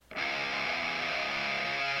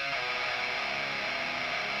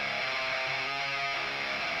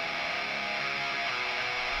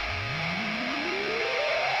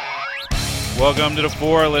Welcome to the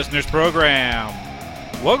For Listeners program.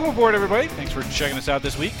 Welcome aboard, everybody. Thanks for checking us out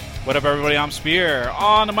this week. What up, everybody? I'm Spear.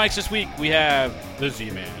 On the mics this week, we have the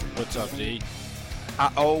Z-Man. What's up, Z?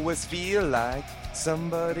 I always feel like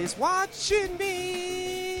somebody's watching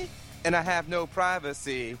me, and I have no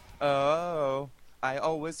privacy. Oh, I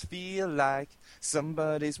always feel like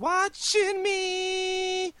somebody's watching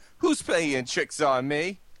me. Who's playing tricks on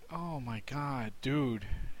me? Oh, my God, dude.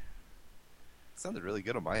 Sounded really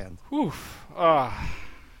good on my end. Whew. On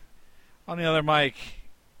the other mic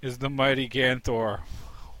is the mighty Ganthor.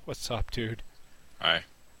 What's up, dude? Hi.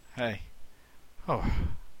 Hey.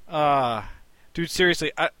 Oh. Dude,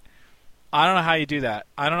 seriously, I don't know how you do that.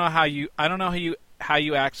 I don't know how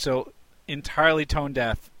you act so entirely tone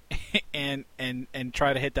deaf and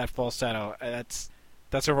try to hit that falsetto.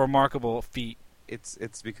 That's a remarkable feat.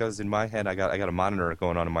 It's because in my head I got a monitor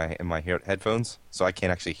going on in my headphones, so I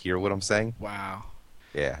can't actually hear what I'm saying. Wow.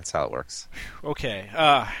 Yeah, that's how it works. Okay.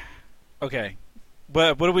 Okay.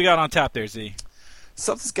 But what do we got on tap there, Z?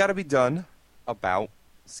 Something's got to be done about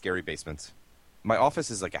scary basements. My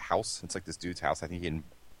office is like a house. It's like this dude's house. I think he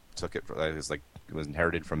took it. It was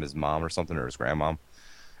inherited from his mom or something, or his grandmom.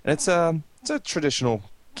 And it's a traditional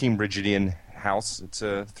Cambridgian house. It's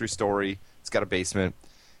a 3-story. It's got a basement.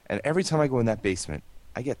 And every time I go in that basement,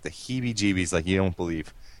 I get the heebie-jeebies like you don't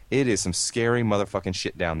believe. It is some scary motherfucking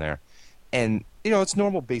shit down there. And, it's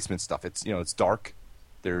normal basement stuff. It's dark.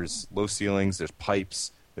 There's low ceilings. There's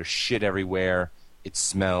pipes. There's shit everywhere. It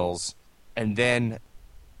smells. And then,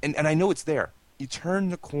 and I know it's there. You turn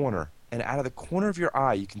the corner, and out of the corner of your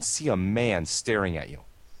eye, you can see a man staring at you.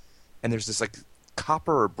 And there's this, like,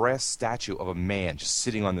 copper or brass statue of a man just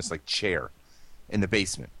sitting on this, like, chair in the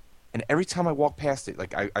basement. And every time I walk past it,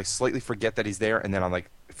 like, I slightly forget that he's there, and then I'm like,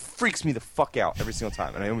 it freaks me the fuck out every single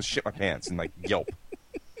time. And I almost shit my pants and, like, yelp.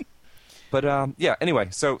 But, yeah, anyway,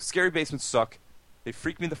 so scary basements suck. They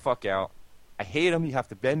freak me the fuck out. I hate them. You have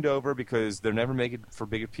to bend over because they're never made for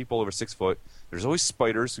bigger people over 6 foot. There's always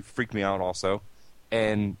spiders who freak me out also.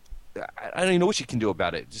 And I don't even know what you can do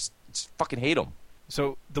about it. Just fucking hate them.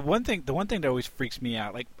 So the one thing that always freaks me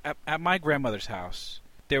out, like at my grandmother's house,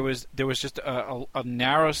 there was just a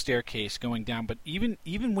narrow staircase going down. But even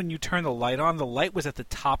when you turn the light on, the light was at the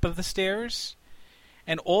top of the stairs,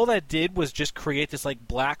 and all that did was just create this like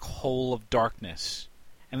black hole of darkness,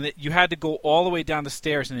 and that you had to go all the way down the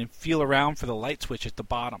stairs and then feel around for the light switch at the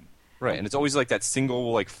bottom. Right, and it's always like that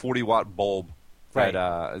single like 40-watt bulb. Right.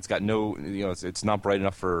 That it's got no, it's not bright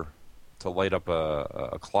enough to light up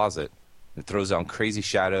a closet. It throws out crazy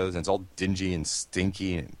shadows, and it's all dingy and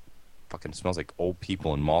stinky, and fucking smells like old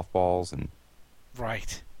people and mothballs. And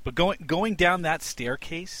right, but going down that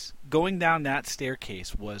staircase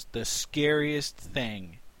was the scariest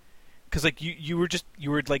thing, because like you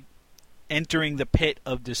were like entering the pit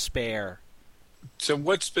of despair. So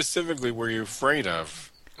what specifically were you afraid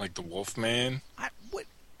of? Like the Wolfman? What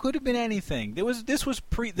could have been anything. This was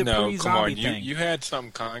pre-zombie come on. thing. You had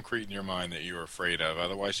something concrete in your mind that you were afraid of.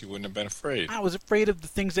 Otherwise, you wouldn't have been afraid. I was afraid of the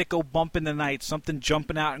things that go bump in the night. Something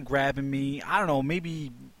jumping out and grabbing me. I don't know.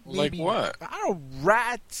 Maybe like what? I don't know.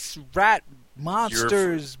 Rats,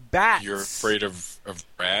 monsters, bats. You're afraid of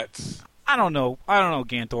rats? I don't know,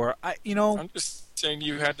 Ganthor. I'm just saying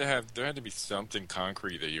there had to be something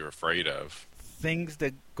concrete that you're afraid of. Things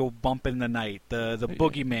that go bump in the night, the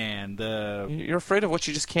boogeyman, You're afraid of what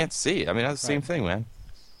you just can't see. I mean, that's the same thing, man.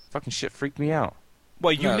 Fucking shit freaked me out.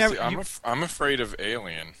 Well, I'm afraid of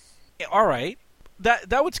Alien. All right,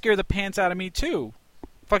 that would scare the pants out of me too.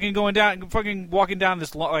 Fucking walking down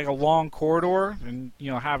this like a long corridor and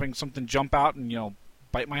having something jump out and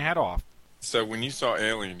bite my head off. So when you saw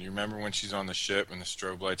Alien, you remember when she's on the ship and the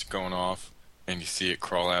strobe lights going off and you see it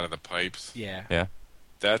crawl out of the pipes? Yeah. Yeah.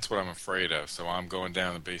 That's what I'm afraid of. So I'm going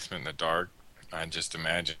down the basement in the dark. I just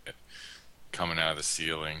imagine it coming out of the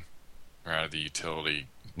ceiling or out of the utility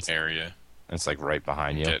area. And it's like right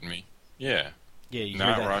behind you. Getting me. Yeah. Yeah, you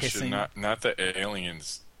not hear that Russian, hissing. not the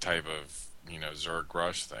Aliens type of, Zerg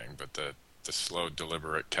Rush thing, but the slow,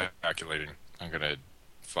 deliberate, calculating, I'm going to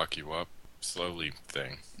fuck you up slowly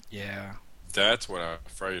thing. Yeah. That's what I'm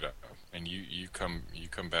afraid of. And you come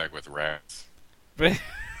back with rats.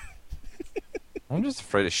 I'm just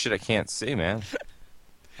afraid of shit I can't see, man.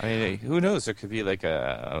 I mean, who knows? There could be like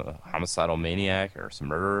a homicidal maniac or some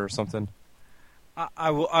murderer or something.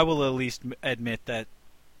 I will at least admit that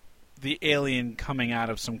the alien coming out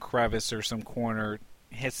of some crevice or some corner,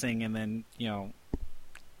 hissing and then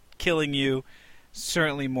killing you,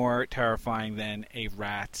 certainly more terrifying than a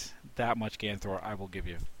rat. That much, Ganthor, I will give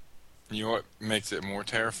you. You know what makes it more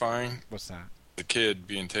terrifying? What's that? The kid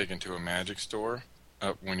being taken to a magic store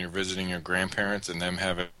when you're visiting your grandparents and them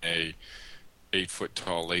having a 8-foot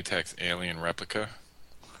tall latex alien replica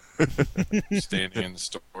standing in the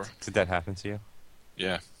store. Did that happen to you?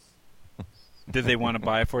 Yeah. Did they want to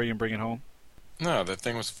buy it for you and bring it home? No, that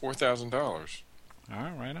thing was $4,000.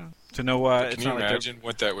 All right, on. To know, Can it's you not like imagine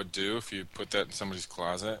what that would do if you put that in somebody's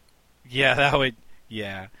closet? yeah, that would.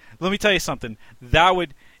 Yeah, let me tell you something. That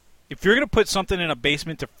would, if you're gonna put something in a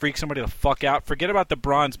basement to freak somebody the fuck out, forget about the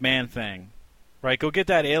bronze man thing, right? Go get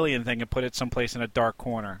that alien thing and put it someplace in a dark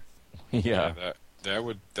corner. Yeah. That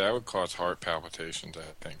would cause heart palpitations, I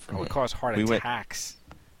think, for It me. would cause heart attacks.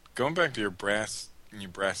 Going back to your brass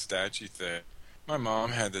statue thing, my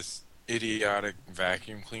mom had this idiotic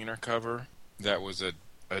vacuum cleaner cover that was a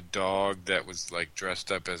dog that was like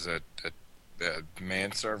dressed up as a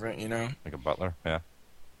manservant, you know, Like a butler? Yeah.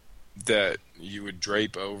 that you would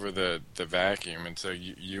drape over the vacuum, and so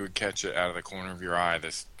you would catch it out of the corner of your eye,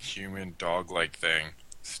 this human dog-like thing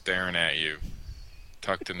staring at you,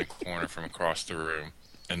 tucked in the corner from across the room.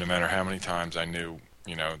 And no matter how many times I knew,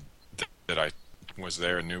 you know, that I was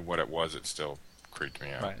there and knew what it was, it still creeped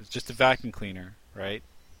me out. Right, it's just a vacuum cleaner, right?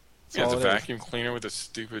 Yeah, it's a all it is. vacuum cleaner with a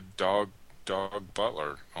stupid dog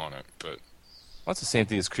butler on it, but Well, it's the same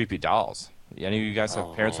thing as creepy dolls. Any of you guys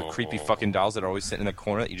have parents with creepy fucking dolls that are always sitting in the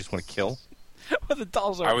corner that you just want to kill? Well, the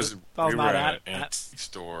dolls are. we were not at an antique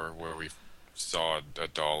store where we saw a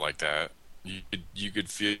doll like that. You could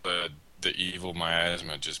feel the evil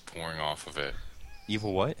miasma just pouring off of it.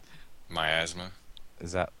 Evil what? Miasma.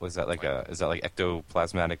 Is that like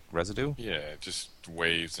ectoplasmatic residue? Yeah, just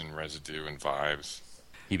waves and residue and vibes.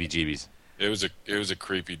 Heebie-jeebies. It was a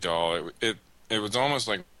creepy doll. It was almost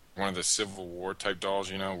like one of the Civil War type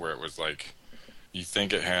dolls, you know, where it was like you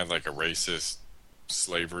think it had like a racist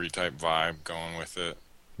slavery type vibe going with it.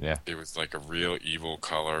 Yeah. It was like a real evil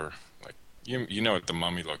color. Like you know what the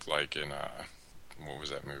Mummy looked like in what was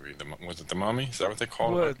that movie? Was it the Mummy? Is that what they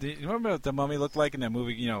called it? You remember what the Mummy looked like in that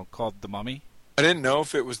movie? You know, called The Mummy. I didn't know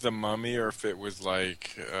if it was the Mummy or if it was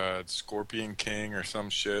like Scorpion King or some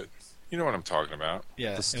shit. You know what I'm talking about?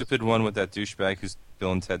 Yeah. The stupid one with that douchebag who's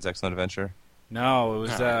Bill and Ted's Excellent Adventure. No, it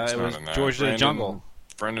was No, it's it not was in that. George of the Jungle.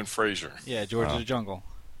 Brendan Fraser. Yeah, George of the Jungle.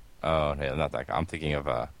 Oh, yeah, not that guy. I'm thinking of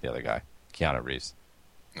the other guy, Keanu Reeves.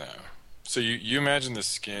 No. So you imagine the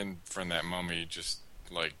skin from that mummy just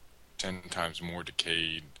like 10 times more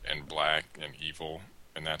decayed and black and evil,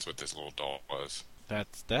 and that's what this little doll was.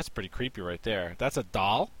 That's pretty creepy right there. That's a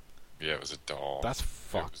doll? Yeah, it was a doll. That's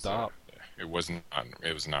fucked up. It was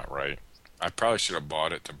not right. I probably should have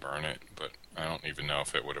bought it to burn it, but I don't even know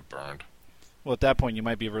if it would have burned. Well, at that point, you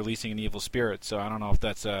might be releasing an evil spirit, so I don't know if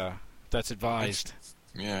that's advised.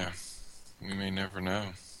 Yeah, we may never know.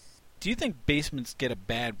 Do you think basements get a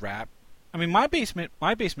bad rap? I mean, my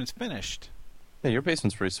basement's finished. Yeah, your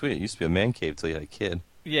basement's pretty sweet. It used to be a man cave till you had a kid.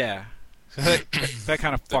 Yeah. So that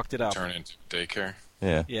kind of fucked it up. Turn into daycare.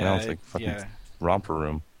 Yeah, Yeah, now it's like fucking yeah. romper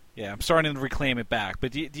room. Yeah, I'm starting to reclaim it back.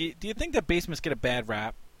 But do you think that basements get a bad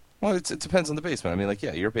rap? Well, it depends on the basement. I mean, like,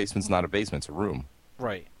 yeah, your basement's not a basement; it's a room.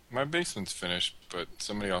 Right. My basement's finished, but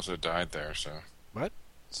somebody also died there, so... What?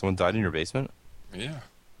 Someone died in your basement? Yeah.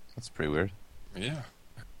 That's pretty weird. Yeah.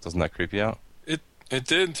 Doesn't that creep you out? It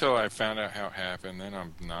did until I found out how it happened. Then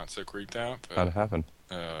I'm not so creeped out. But, How'd it happen?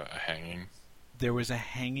 a hanging. There was a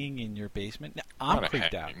hanging in your basement? Now, I'm Not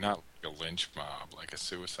creeped a out. hanging, not like a lynch mob, like a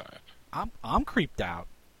suicide. I'm creeped out.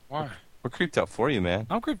 Why? We're creeped out for you, man.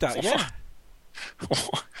 I'm creeped out, yeah.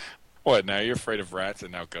 What, now you're afraid of rats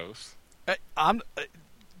and now ghosts?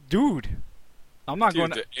 Dude, I'm not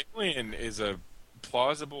going Dude, to... the alien is a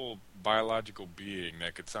plausible biological being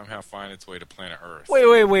that could somehow find its way to planet Earth.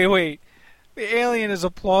 Wait. The alien is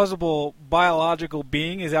a plausible biological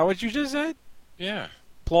being? Is that what you just said? Yeah.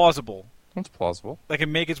 Plausible. That's plausible. That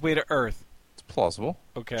can make its way to Earth. It's plausible.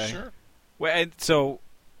 Okay. Sure. Well, and so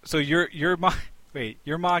you're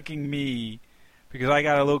mocking me because I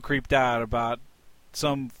got a little creeped out about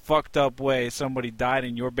some fucked up way somebody died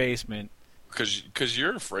in your basement. Because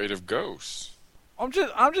you're afraid of ghosts. I'm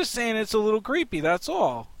just saying it's a little creepy. That's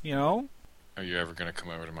all. You know. Are you ever going to come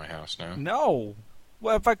over to my house now? No.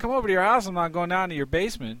 Well, if I come over to your house, I'm not going down to your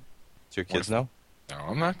basement. Do your kids know? No,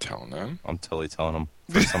 I'm not telling them. I'm totally telling them.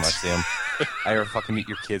 First time I see them. I ever fucking meet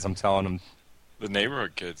your kids, I'm telling them. The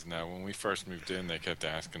neighborhood kids know. When we first moved in, they kept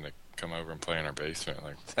asking to come over and play in our basement.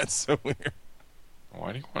 Like, That's so weird.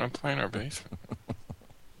 why do you want to play in our basement?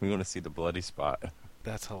 We want to see the bloody spot.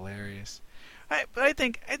 That's hilarious. I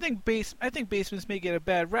think basements may get a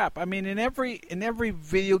bad rap. I mean, in every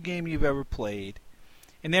video game you've ever played,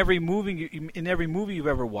 in every movie you've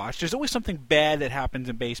ever watched, there's always something bad that happens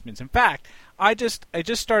in basements. In fact, I just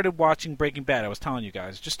started watching Breaking Bad. I was telling you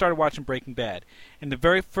guys, just started watching Breaking Bad. In the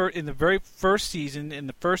very first season, in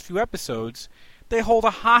the first few episodes, they hold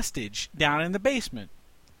a hostage down in the basement,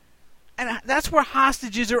 and that's where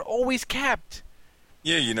hostages are always kept.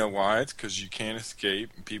 Yeah, you know why? It's because you can't escape,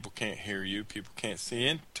 people can't hear you, people can't see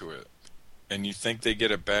into it. And you think they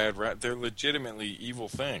get a bad rap? They're legitimately evil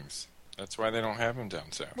things. That's why they don't have them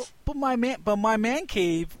down south. But my man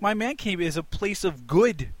cave is a place of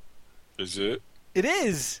good. Is it? It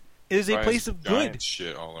is. It is a place of giant good.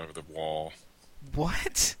 Shit all over the wall.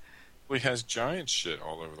 What? Well, he has giant shit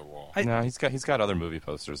all over the wall. No, he's got other movie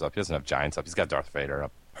posters up. He doesn't have giants up. He's got Darth Vader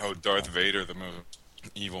up. Oh, Darth Vader, the most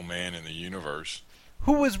evil man in the universe.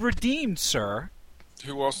 Who was redeemed, sir?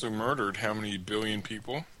 Who also murdered how many billion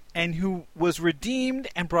people? And who was redeemed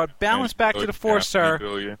and brought balance back to the Force, sir.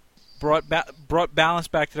 Billion. Brought balance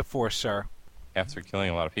back to the Force, sir. After killing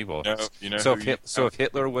a lot of people. No, if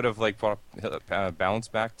Hitler would have brought balance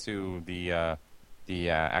back to the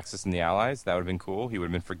Axis and the Allies, that would have been cool. He would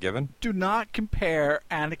have been forgiven. Do not compare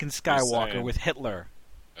Anakin Skywalker with Hitler.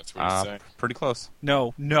 That's what he's saying. Pretty close.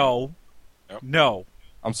 No. Nope. No.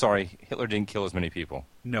 I'm sorry, Hitler didn't kill as many people.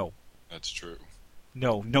 No. That's true.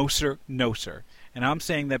 No, sir. No, sir. And I'm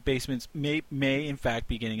saying that basements may in fact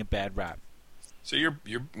be getting a bad rap. So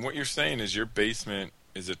what you're saying is your basement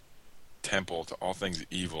is a temple to all things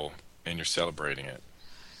evil, and you're celebrating it.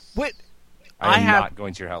 What? I'm not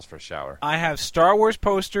going to your house for a shower. I have Star Wars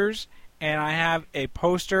posters, and I have a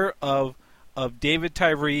poster of David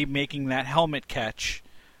Tyree making that helmet catch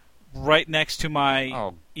right next to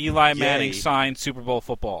my Eli Manning signed Super Bowl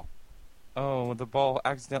football. Oh, the ball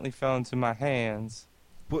accidentally fell into my hands.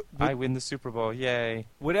 I win the Super Bowl, yay.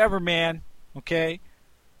 Whatever, man. Okay?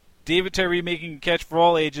 David Tyree making a catch for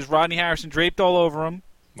all ages. Rodney Harrison draped all over him.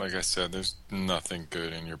 Like I said, there's nothing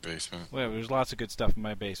good in your basement. Well, there's lots of good stuff in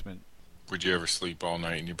my basement. Would you ever sleep all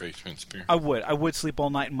night in your basement, Spear? I would. I would sleep all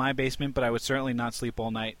night in my basement, but I would certainly not sleep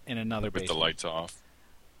all night in another basement. With the lights off?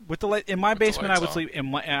 With the light in my basement, I would sleep.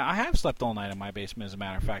 I have slept all night in my basement, as a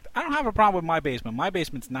matter of fact. I don't have a problem with my basement. My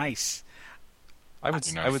basement's nice. You're not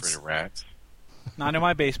afraid of rats? Not in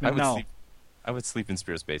my basement, no. I would sleep in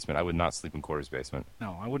Spear's basement. I would not sleep in Corey's basement.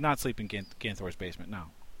 No, I would not sleep in Ganthor's basement, no.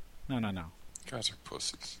 No. You guys are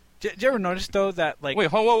pussies. Did you ever notice, though, that, like...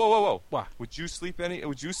 Wait, whoa. What? Would you sleep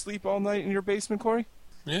all night in your basement, Corey?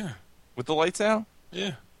 Yeah. With the lights out?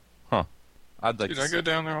 Yeah. Huh. I'd like Dude, to I go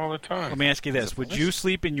down there all the time. Let me ask you this. Would you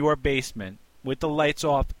sleep in your basement with the lights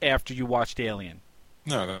off after you watched Alien?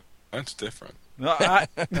 No, that's different. No,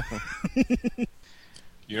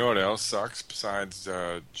 You know what else sucks besides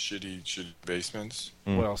shitty basements?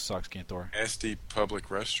 What else sucks, Ganthor? Nasty public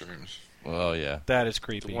restrooms. Well, yeah. That is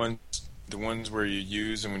creepy. The ones where you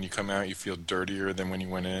use and when you come out you feel dirtier than when you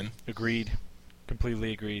went in. Agreed.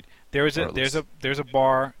 Completely agreed. There's a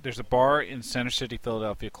bar in Center City,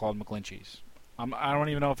 Philadelphia called McGlinchey's. I don't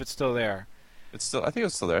even know if it's still there. It's still. I think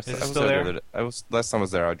it's still there. Is it still there? Last time I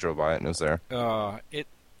was there, I drove by it and it was there.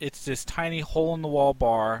 It's this tiny hole in the wall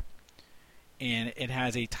bar, and it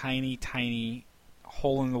has a tiny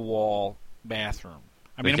hole in the wall bathroom.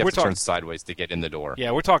 I mean, you we're have to talking turn sideways to get in the door.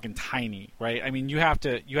 Yeah, we're talking tiny, right? I mean, you have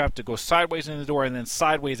to go sideways in the door and then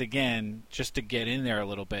sideways again just to get in there a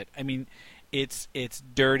little bit. I mean, it's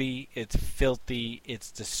dirty, it's filthy,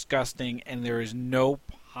 it's disgusting, and there is no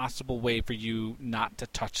possible way for you not to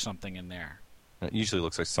touch something in there. It usually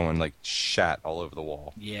looks like someone like shat all over the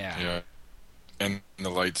wall. Yeah. And the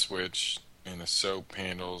light switch and the soap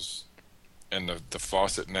handles and the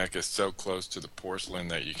faucet neck is so close to the porcelain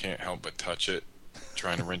that you can't help but touch it,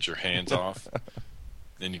 trying to rinse your hands off.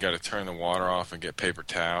 Then you got to turn the water off and get paper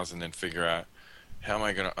towels and then figure out how am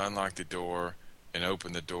I going to unlock the door and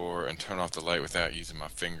open the door and turn off the light without using my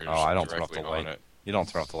fingers. Oh, I don't turn off the light. It. You don't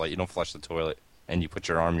turn off the light. You don't flush the toilet, and you put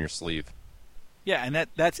your arm in your sleeve. Yeah, and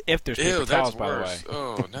that's if there's paper towels, by the way.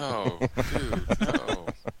 Oh no, dude, no.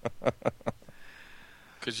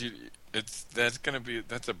 Because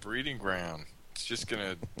that's a breeding ground. It's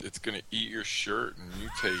gonna eat your shirt and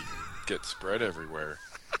mutate, and get spread everywhere.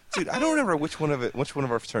 Dude, I don't remember which one of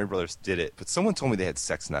our fraternity brothers did it, but someone told me they had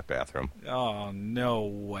sex in that bathroom. Oh, no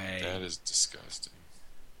way. That is disgusting.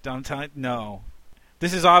 Don't tell it. No.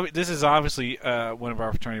 This is obviously one of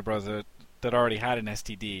our fraternity brothers that already had an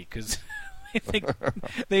STD, because I think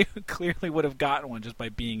they clearly would have gotten one just by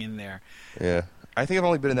being in there. Yeah. I think I've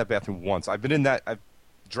only been in that bathroom once. I've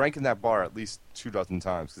drank in that bar at least 24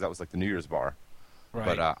 times, because that was like the New Year's bar. Right.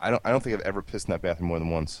 But I don't think I've ever pissed in that bathroom more than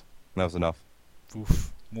once. That was enough.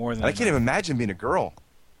 Oof. More than I can't even imagine being a girl.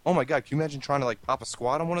 Oh my god, can you imagine trying to like pop a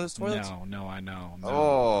squat on one of those toilets? No, I know. No,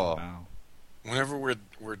 Oh. no. Whenever we're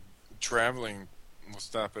traveling, we'll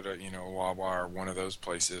stop at a Wawa or one of those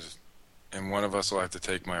places, and one of us will have to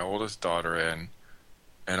take my oldest daughter in,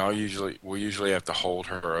 and we'll usually have to hold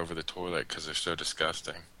her over the toilet because they're so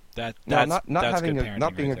disgusting. That's not that's having good parenting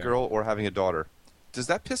not being right a there. girl or having a daughter. Does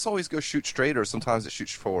that piss always go shoot straight, or sometimes it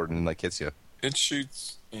shoots forward and like hits you? It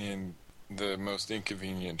shoots in the most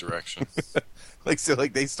inconvenient direction. Like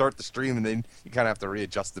they start the stream and then you kind of have to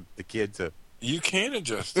readjust the kid to. You can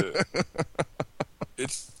adjust it.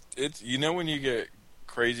 It's when you get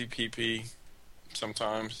crazy pee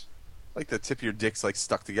sometimes. Like the tip of your dick's like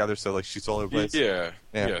stuck together, so like shoots all over the place.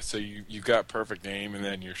 Yeah. So you got perfect aim, and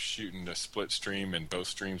then you're shooting a split stream, and both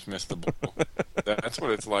streams miss the ball. That's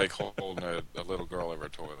what it's like holding a little girl over a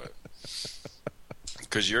toilet.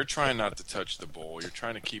 Because you're trying not to touch the bowl. You're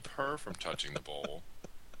trying to keep her from touching the bowl.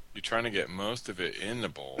 You're trying to get most of it in the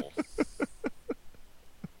bowl.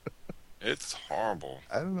 It's horrible.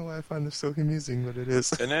 I don't know why I find this so amusing, but it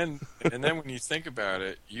is. And then when you think about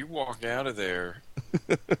it, you walk out of there,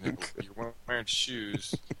 and you're wearing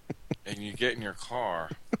shoes, and you get in your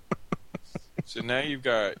car. So now you've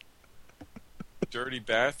got dirty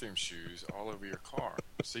bathroom shoes all over your car.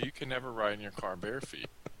 So you can never ride in your car bare feet.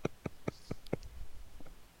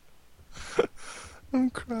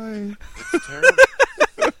 I'm crying. It's terrible.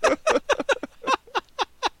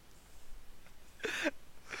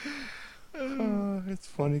 It's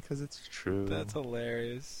funny because it's true. That's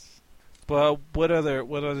hilarious. But what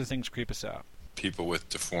other things creep us out? People with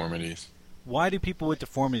deformities. Why do people with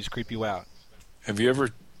deformities creep you out? Have you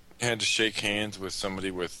ever had to shake hands with somebody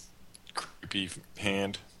with creepy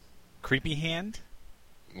hand? Creepy hand?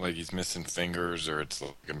 Like he's missing fingers, or it's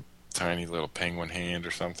like a tiny little penguin hand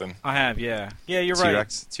or something? I have, yeah. Yeah, you're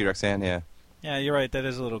right. T-Rex hand, yeah. Yeah, you're right. That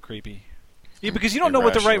is a little creepy. Yeah, because you don't know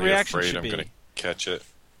what the right Irrationally reaction afraid should I'm be. gonna catch it.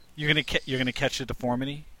 You're gonna catch the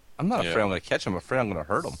deformity. I'm not Yeah. afraid I'm going to catch him. I'm afraid I'm going to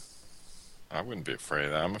hurt him. I wouldn't be afraid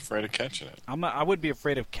of that. I'm afraid of catching it. I would be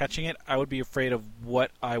afraid of catching it. I would be afraid of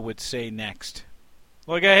what I would say next.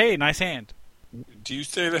 Like, hey, nice hand. Do you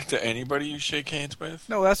say that to anybody you shake hands with?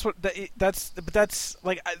 No, that's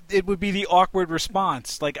like it would be the awkward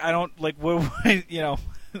response. Like I don't like what you know.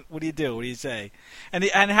 What do you do? What do you say? And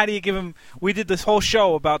how do you give him? We did this whole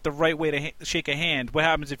show about the right way to shake a hand. What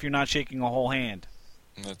happens if you're not shaking a whole hand?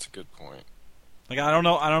 That's a good point. Like I don't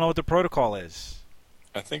know what the protocol is.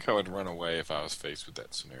 I think I would run away if I was faced with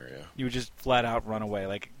that scenario. You would just flat out run away.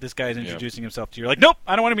 Like this guy's introducing himself to you. You're like, nope,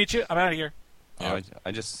 I don't want to meet you. I'm out of here. Yeah.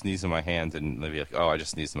 I just sneeze in my hand and they'd be like, oh, I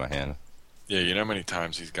just sneezed in my hand. Yeah, you know how many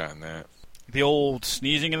times he's gotten that? The old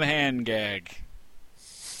sneezing in the hand gag.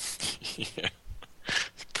 Yeah.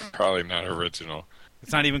 Probably not original.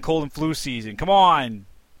 It's not even cold and flu season. Come on,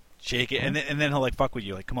 shake it, and then he'll like fuck with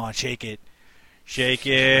you. Like, come on, shake it, shake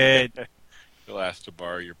it. He'll ask to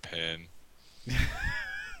borrow your pen.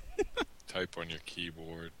 Type on your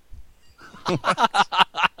keyboard.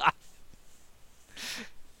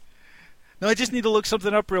 No, I just need to look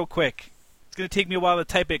something up real quick. It's gonna take me a while to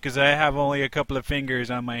type it because I have only a couple of fingers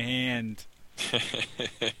on my hand.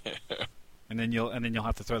 And then you'll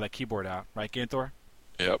have to throw that keyboard out, right, Ganthor?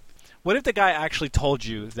 Yep. What if the guy actually told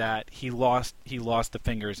you that he lost the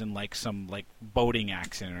fingers in like some like boating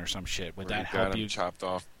accident or some shit? Would that help you? Chopped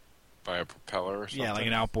off by a propeller or something? Yeah, like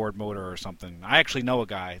an outboard motor or something. I actually know a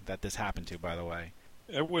guy that this happened to, by the way.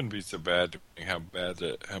 It wouldn't be so bad how bad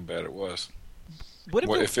it was. What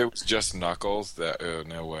If it was just knuckles?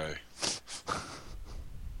 No way.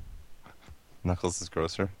 Knuckles is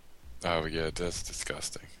grosser. Oh yeah, that's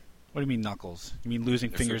disgusting. What do you mean knuckles? You mean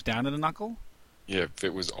losing fingers down to the knuckle? Yeah, if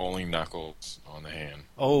it was only knuckles on the hand.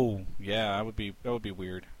 Oh, yeah, that would be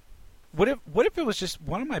weird. What if it was just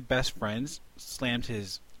one of my best friends slammed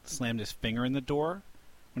his finger in the door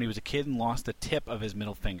when he was a kid and lost the tip of his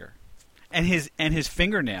middle finger, and his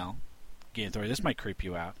fingernail, Ganthor, this might creep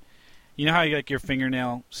you out. You know how like your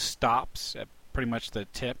fingernail stops at pretty much the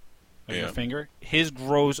tip of your finger? His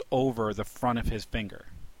grows over the front of his finger.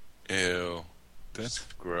 Ew. That's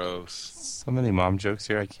gross. So many mom jokes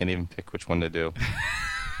here, I can't even pick which one to do.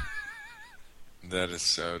 That is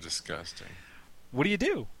so disgusting. What do you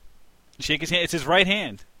do? Shake his hand. It's his right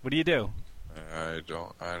hand. What do you do? I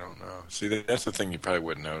don't know. See, that's the thing you probably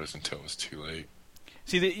wouldn't notice until it was too late.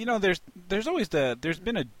 See, there's always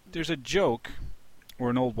there's a joke, or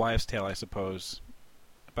an old wives' tale, I suppose,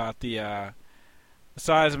 about the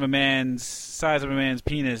size of a man's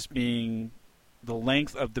penis being the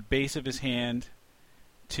length of the base of his hand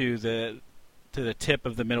to the tip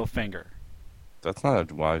of the middle finger. That's not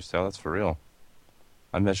a wives' tale. That's for real.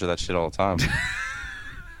 I measure that shit all the time.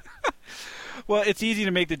 Well, it's easy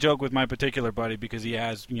to make the joke with my particular buddy because he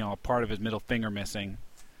has, a part of his middle finger missing.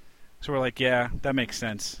 So we're like, yeah, that makes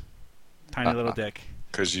sense. Tiny little dick.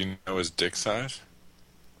 Because you know his dick size?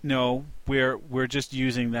 No, we're just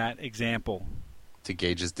using that example To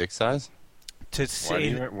gauge his dick size? to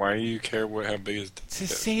say Why do you care how big his dick to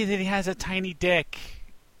is? say that he has a tiny dick,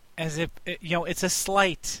 as if it's a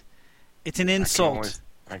slight. It's an insult.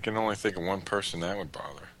 I can only think of one person that would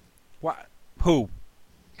bother. What? Who?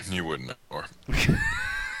 You wouldn't know. Or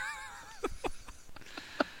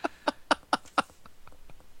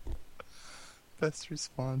Best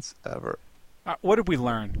response ever. What did we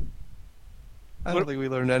learn? I don't think we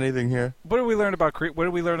learned anything here. What did we learn about what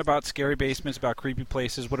did we learn about scary basements? About creepy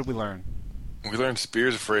places? What did we learn? we learned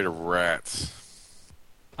Spear's afraid of rats.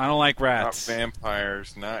 I don't like rats. Not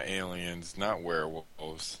vampires, not aliens, not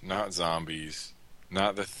werewolves, not zombies,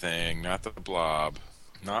 not the Thing, not the Blob,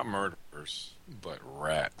 not murderers, but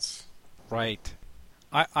rats. Right.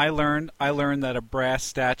 I learned that a brass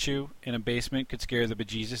statue in a basement could scare the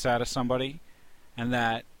bejesus out of somebody, and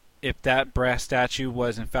that if that brass statue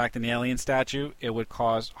was in fact an alien statue, it would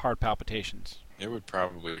cause heart palpitations. It would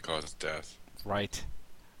probably cause death. Right.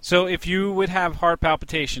 So if you would have heart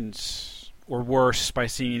palpitations or worse by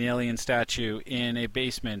seeing an alien statue in a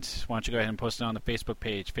basement, why don't you go ahead and post it on the Facebook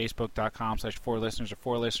page, facebook.com/4listeners or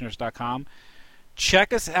 4listeners.com.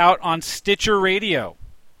 Check us out on Stitcher Radio.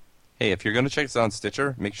 Hey, if you're going to check us out on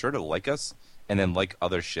Stitcher, make sure to like us and then like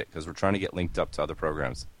other shit because we're trying to get linked up to other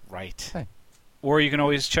programs. Right. Hey. Or you can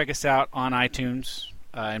always check us out on iTunes.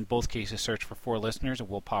 In both cases, search for 4 Listeners and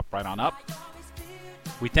we'll pop right on up.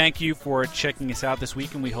 We thank you for checking us out this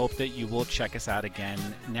week, and we hope that you will check us out again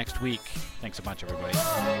next week. Thanks a bunch, everybody.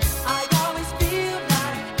 I always feel